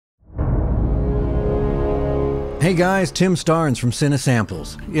Hey guys, Tim Starnes from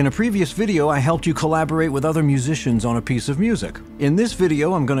Cinesamples. In a previous video, I helped you collaborate with other musicians on a piece of music. In this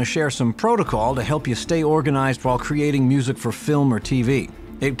video, I'm going to share some protocol to help you stay organized while creating music for film or TV.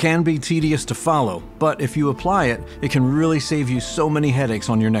 It can be tedious to follow, but if you apply it, it can really save you so many headaches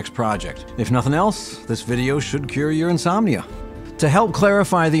on your next project. If nothing else, this video should cure your insomnia. To help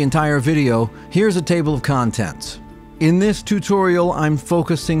clarify the entire video, here's a table of contents. In this tutorial, I'm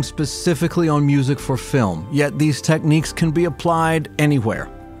focusing specifically on music for film, yet these techniques can be applied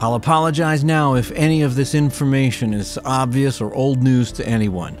anywhere. I'll apologize now if any of this information is obvious or old news to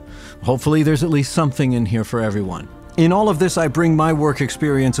anyone. Hopefully there's at least something in here for everyone. In all of this, I bring my work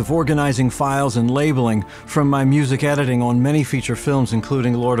experience of organizing files and labeling from my music editing on many feature films,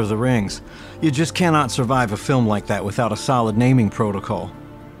 including Lord of the Rings. You just cannot survive a film like that without a solid naming protocol.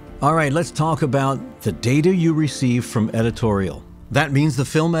 Alright, let's talk about the data you receive from editorial. That means the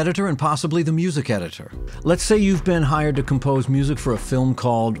film editor and possibly the music editor. Let's say you've been hired to compose music for a film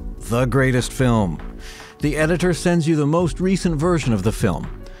called The Greatest Film. The editor sends you the most recent version of the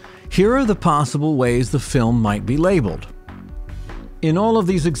film. Here are the possible ways the film might be labeled. In all of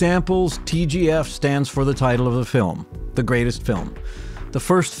these examples, TGF stands for the title of the film, The Greatest Film. The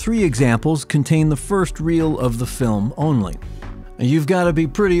first three examples contain the first reel of the film only. You've got to be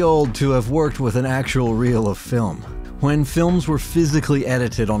pretty old to have worked with an actual reel of film. When films were physically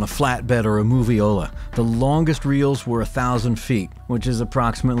edited on a flatbed or a moviola, the longest reels were 1,000 feet, which is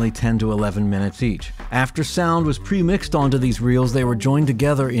approximately 10 to 11 minutes each. After sound was pre-mixed onto these reels, they were joined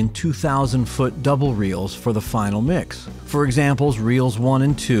together in 2,000-foot double reels for the final mix. For examples, reels 1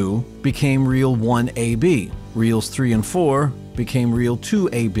 and 2 became reel 1AB. Reels 3 and 4 became reel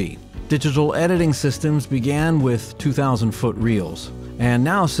 2AB. Digital editing systems began with 2,000-foot reels, and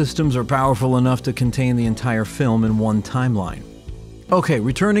now systems are powerful enough to contain the entire film in one timeline. Okay,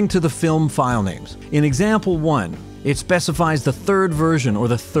 returning to the film file names. In example 1, it specifies the third version or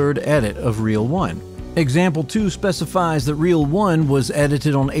the third edit of reel 1. Example 2 specifies that reel 1 was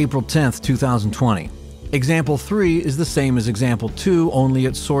edited on April 10th, 2020. Example 3 is the same as example 2, only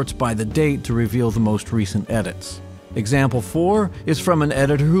it sorts by the date to reveal the most recent edits. Example 4 is from an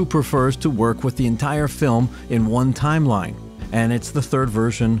editor who prefers to work with the entire film in one timeline, and it's the third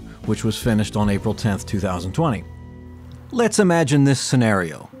version, which was finished on April 10th, 2020. Let's imagine this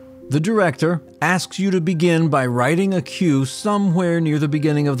scenario. The director asks you to begin by writing a cue somewhere near the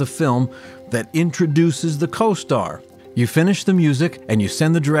beginning of the film that introduces the co-star. You finish the music and you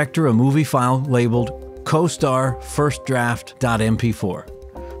send the director a movie file labeled co-star first draft.mp4.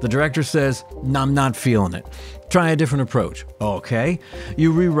 The director says, "I'm not feeling it. Try a different approach." Okay.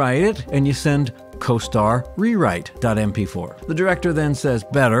 You rewrite it and you send co-star rewrite.mp4. The director then says,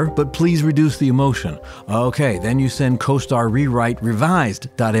 "Better, but please reduce the emotion." Okay, then you send co-star rewrite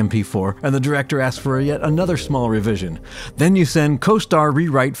revised.mp4 and the director asks for yet another small revision. Then you send co-star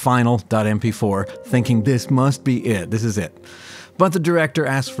rewrite final.mp4 thinking this must be it, this is it. But the director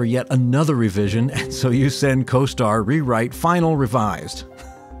asks for yet another revision, and so you send co-star rewrite final revised.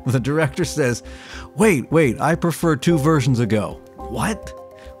 The director says, wait, I prefer 2 versions ago." What?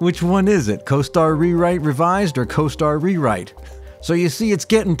 Which one is it? Co-star rewrite revised or co-star rewrite? So you see, it's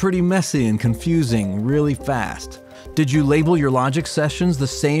getting pretty messy and confusing really fast. Did you label your Logic sessions the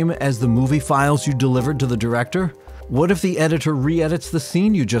same as the movie files you delivered to the director? What if the editor re-edits the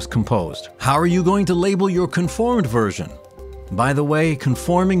scene you just composed? How are you going to label your conformed version? By the way,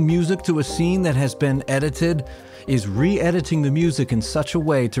 conforming music to a scene that has been edited is re-editing the music in such a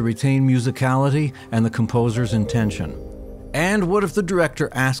way to retain musicality and the composer's intention. And what if the director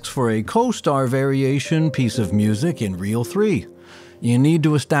asks for a co-star variation piece of music in reel 3? You need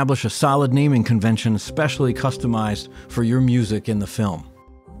to establish a solid naming convention especially customized for your music in the film.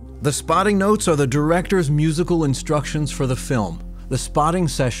 The spotting notes are the director's musical instructions for the film. The spotting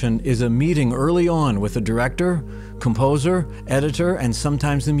session is a meeting early on with the director, composer, editor, and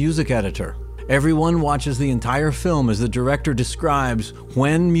sometimes the music editor. Everyone watches the entire film as the director describes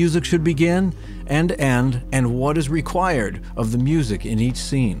when music should begin and end and what is required of the music in each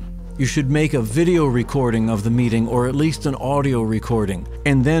scene. You should make a video recording of the meeting or at least an audio recording,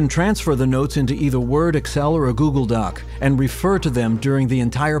 and then transfer the notes into either Word, Excel, or a Google Doc and refer to them during the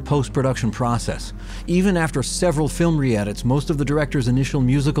entire post-production process. Even after several film re-edits, most of the director's initial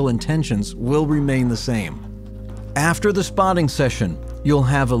musical intentions will remain the same. After the spotting session, you'll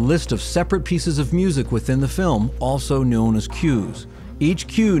have a list of separate pieces of music within the film, also known as cues. Each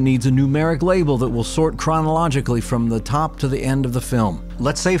cue needs a numeric label that will sort chronologically from the top to the end of the film.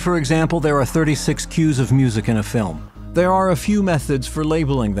 Let's say, for example, there are 36 cues of music in a film. There are a few methods for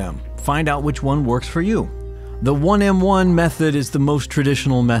labeling them. Find out which one works for you. The 1M1 method is the most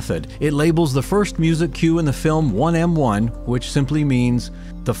traditional method. It labels the first music cue in the film 1M1, which simply means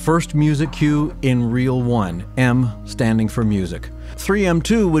the first music cue in reel 1, M standing for music.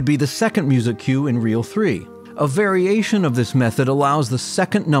 3M2 would be the second music cue in reel 3. A variation of this method allows the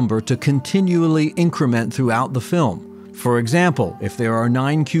second number to continually increment throughout the film. For example, if there are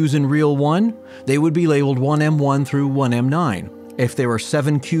 9 cues in reel 1, they would be labeled 1M1 through 1M9. If there are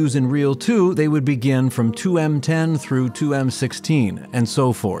 7 cues in reel 2, they would begin from 2M10 through 2M16, and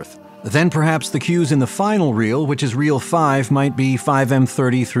so forth. Then perhaps the cues in the final reel, which is reel 5, might be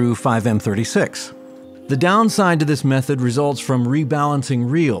 5M30 through 5M36. The downside to this method results from rebalancing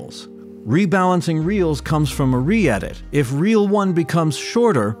reels. Rebalancing reels comes from a re-edit. If reel 1 becomes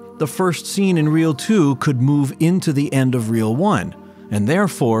shorter, the first scene in reel 2 could move into the end of reel 1. And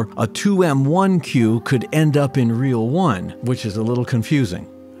therefore, a 2M1 cue could end up in reel 1, which is a little confusing.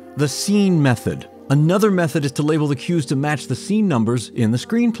 The scene method. Another method is to label the cues to match the scene numbers in the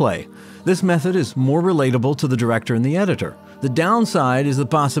screenplay. This method is more relatable to the director and the editor. The downside is the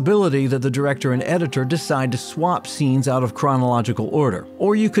possibility that the director and editor decide to swap scenes out of chronological order.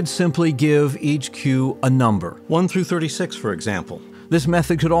 Or you could simply give each cue a number, 1 through 36 for example. This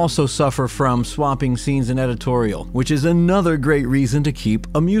method could also suffer from swapping scenes in editorial, which is another great reason to keep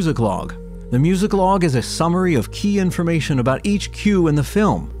a music log. The music log is a summary of key information about each cue in the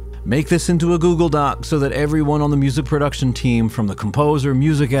film. Make this into a Google Doc so that everyone on the music production team, from the composer,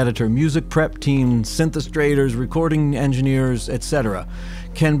 music editor, music prep team, synthesizers, recording engineers, etc.,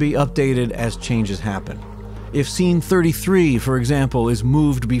 can be updated as changes happen. If scene 33, for example, is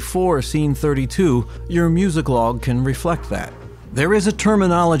moved before scene 32, your music log can reflect that. There is a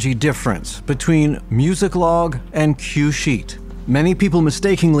terminology difference between music log and cue sheet. Many people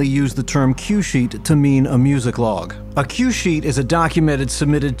mistakenly use the term cue sheet to mean a music log. A cue sheet is a document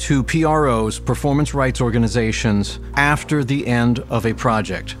submitted to PROs, performance rights organizations, after the end of a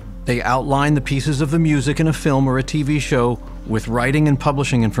project. They outline the pieces of the music in a film or a TV show with writing and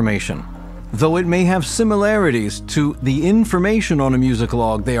publishing information. Though it may have similarities to the information on a music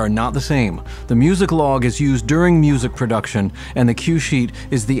log, they are not the same. The music log is used during music production, and the cue sheet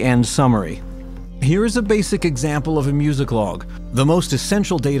is the end summary. Here is a basic example of a music log. The most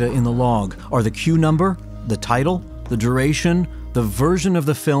essential data in the log are the cue number, the title, the duration, the version of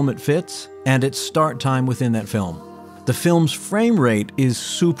the film it fits, and its start time within that film. The film's frame rate is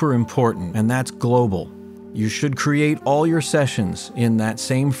super important, and that's global. You should create all your sessions in that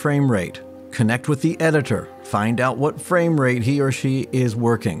same frame rate. Connect with the editor, find out what frame rate he or she is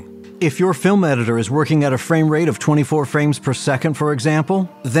working. If your film editor is working at a frame rate of 24 frames per second, for example,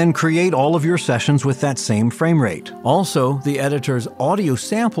 then create all of your sessions with that same frame rate. Also, the editor's audio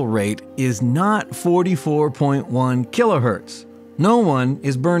sample rate is not 44.1 kilohertz. No one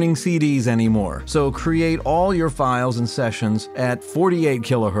is burning CDs anymore, so create all your files and sessions at 48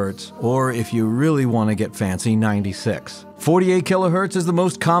 kilohertz, or if you really want to get fancy, 96. 48 kilohertz is the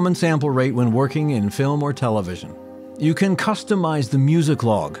most common sample rate when working in film or television. You can customize the music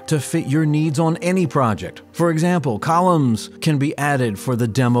log to fit your needs on any project. For example, columns can be added for the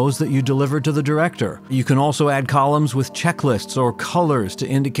demos that you deliver to the director. You can also add columns with checklists or colors to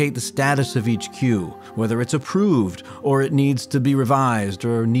indicate the status of each cue, whether it's approved or it needs to be revised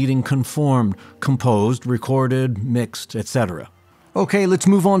or needing conformed, composed, recorded, mixed, etc. Okay, let's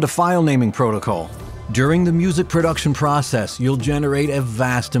move on to file naming protocol. During the music production process, you'll generate a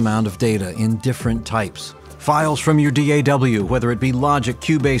vast amount of data in different types. Files from your DAW, whether it be Logic,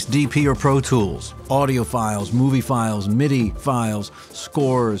 Cubase, DP, or Pro Tools. Audio files, movie files, MIDI files,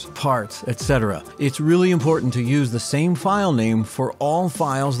 scores, parts, etc. It's really important to use the same file name for all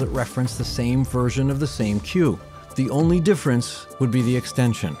files that reference the same version of the same cue. The only difference would be the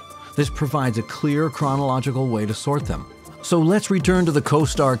extension. This provides a clear chronological way to sort them. So let's return to the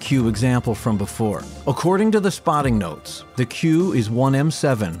co-star cue example from before. According to the spotting notes, the cue is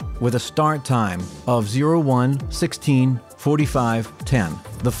 1M7 with a start time of 01, 16, 45, 10.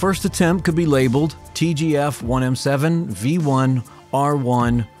 The first attempt could be labeled TGF 1M7 V1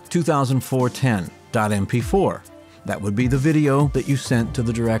 R1 2004-10.mp4. That would be the video that you sent to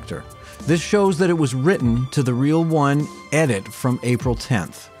the director. This shows that it was written to the Reel 1 edit from April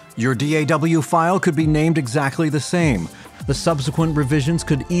 10th. Your DAW file could be named exactly the same. The subsequent revisions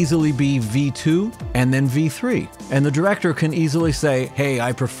could easily be V2 and then V3. And the director can easily say, hey,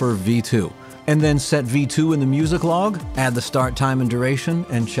 I prefer V2. And then set V2 in the music log, add the start time and duration,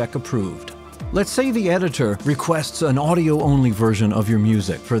 and check approved. Let's say the editor requests an audio-only version of your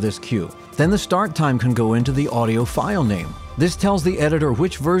music for this cue. Then the start time can go into the audio file name. This tells the editor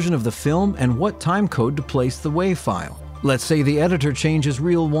which version of the film and what time code to place the WAV file. Let's say the editor changes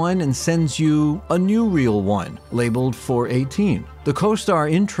reel 1 and sends you a new reel 1, labeled 418. The co-star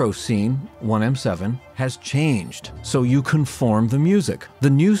intro scene, 1M7, has changed, so you conform the music.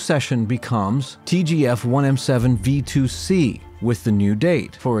 The new session becomes TGF 1M7 V2C with the new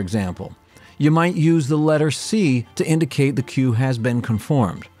date, for example. You might use the letter C to indicate the cue has been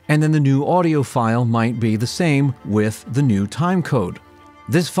conformed. And then the new audio file might be the same with the new time code.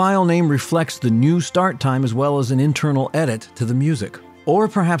 This file name reflects the new start time as well as an internal edit to the music. Or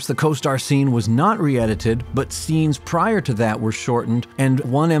perhaps the co-star scene was not re-edited, but scenes prior to that were shortened and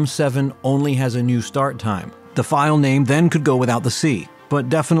 1M7 only has a new start time. The file name then could go without the C, but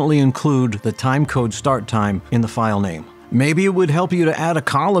definitely include the timecode start time in the file name. Maybe it would help you to add a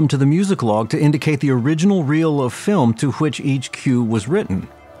column to the music log to indicate the original reel of film to which each cue was written.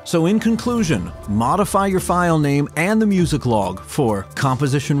 So in conclusion, modify your file name and the music log for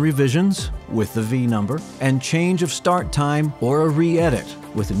composition revisions with the V number and change of start time or a re-edit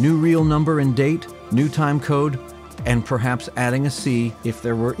with a new reel number and date, new time code, and perhaps adding a C if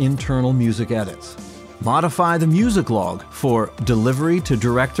there were internal music edits. Modify the music log for delivery to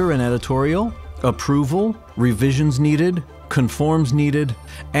director and editorial, approval, revisions needed, conforms needed,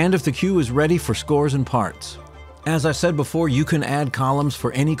 and if the cue is ready for scores and parts. As I said before, you can add columns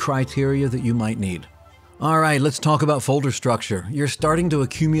for any criteria that you might need. Alright, let's talk about folder structure. You're starting to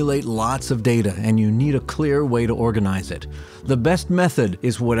accumulate lots of data and you need a clear way to organize it. The best method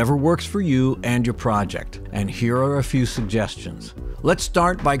is whatever works for you and your project. And here are a few suggestions. Let's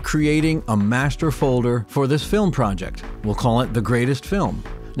start by creating a master folder for this film project. We'll call it The Greatest Film.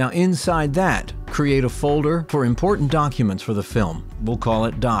 Now inside that, create a folder for important documents for the film. We'll call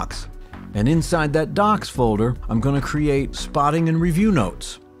it Docs. And inside that Docs folder, I'm going to create spotting and review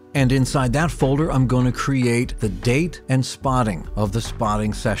notes. And inside that folder, I'm going to create the date and spotting of the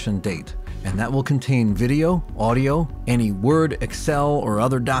spotting session date. And that will contain video, audio, any Word, Excel, or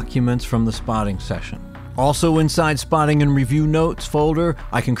other documents from the spotting session. Also inside spotting and review notes folder,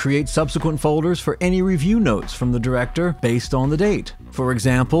 I can create subsequent folders for any review notes from the director based on the date. For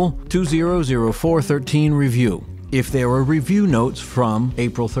example, 200413 review, if there were review notes from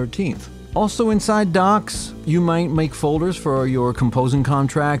April 13th. Also inside Docs, you might make folders for your composing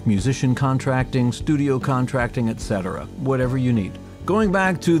contract, musician contracting, studio contracting, etc. Whatever you need. Going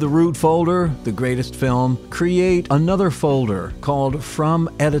back to the root folder, The Greatest Film, create another folder called From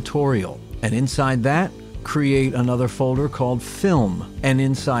Editorial. And inside that, create another folder called Film. And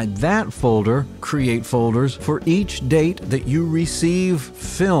inside that folder, create folders for each date that you receive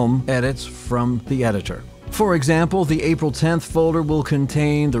film edits from the editor. For example, the April 10th folder will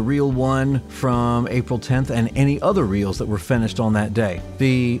contain the reel 1 from April 10th and any other reels that were finished on that day.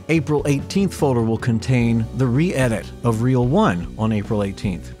 The April 18th folder will contain the re-edit of reel 1 on April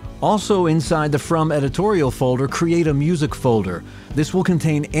 18th. Also inside the From Editorial folder, create a music folder. This will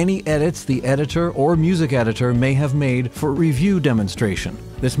contain any edits the editor or music editor may have made for review demonstration.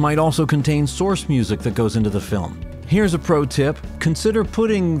 This might also contain source music that goes into the film. Here's a pro tip. Consider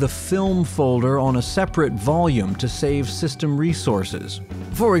putting the film folder on a separate volume to save system resources.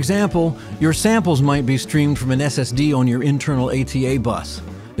 For example, your samples might be streamed from an SSD on your internal ATA bus.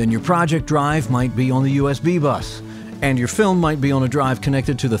 Then your project drive might be on the USB bus. And your film might be on a drive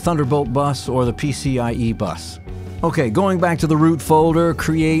connected to the Thunderbolt bus or the PCIe bus. Okay, going back to the root folder,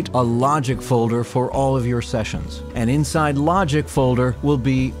 create a Logic folder for all of your sessions. And inside Logic folder will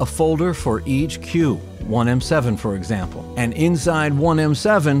be a folder for each cue. 1M7 for example. And inside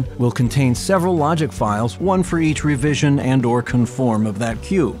 1M7 will contain several Logic files, one for each revision and/or conform of that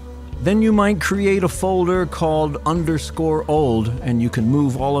cue. Then you might create a folder called _old, and you can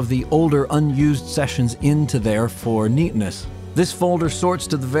move all of the older unused sessions into there for neatness. This folder sorts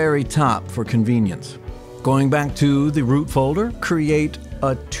to the very top for convenience. Going back to the root folder, create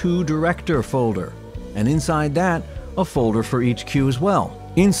a To Director folder. And inside that, a folder for each cue as well.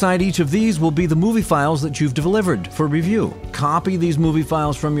 Inside each of these will be the movie files that you've delivered for review. Copy these movie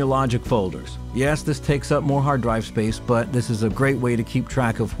files from your Logic folders. Yes, this takes up more hard drive space, but this is a great way to keep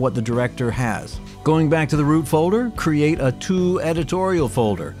track of what the director has. Going back to the root folder, create a To Editorial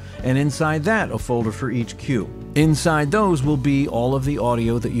folder, and inside that, a folder for each cue. Inside those will be all of the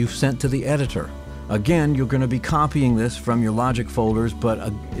audio that you've sent to the editor. Again, you're going to be copying this from your Logic folders,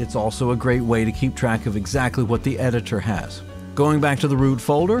 but it's also a great way to keep track of exactly what the editor has. Going back to the root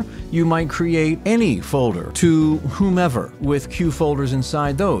folder, you might create any folder to whomever with cue folders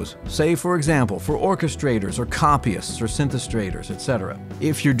inside those. Say, for example, for orchestrators or copyists or synthestrators, etc.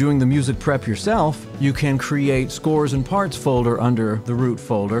 If you're doing the music prep yourself, you can create scores and parts folder under the root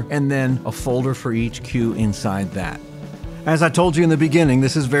folder and then a folder for each cue inside that. As I told you in the beginning,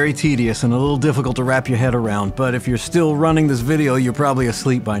 this is very tedious and a little difficult to wrap your head around, but if you're still running this video, you're probably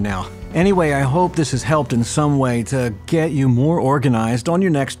asleep by now. Anyway, I hope this has helped in some way to get you more organized on your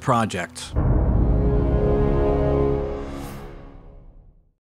next project.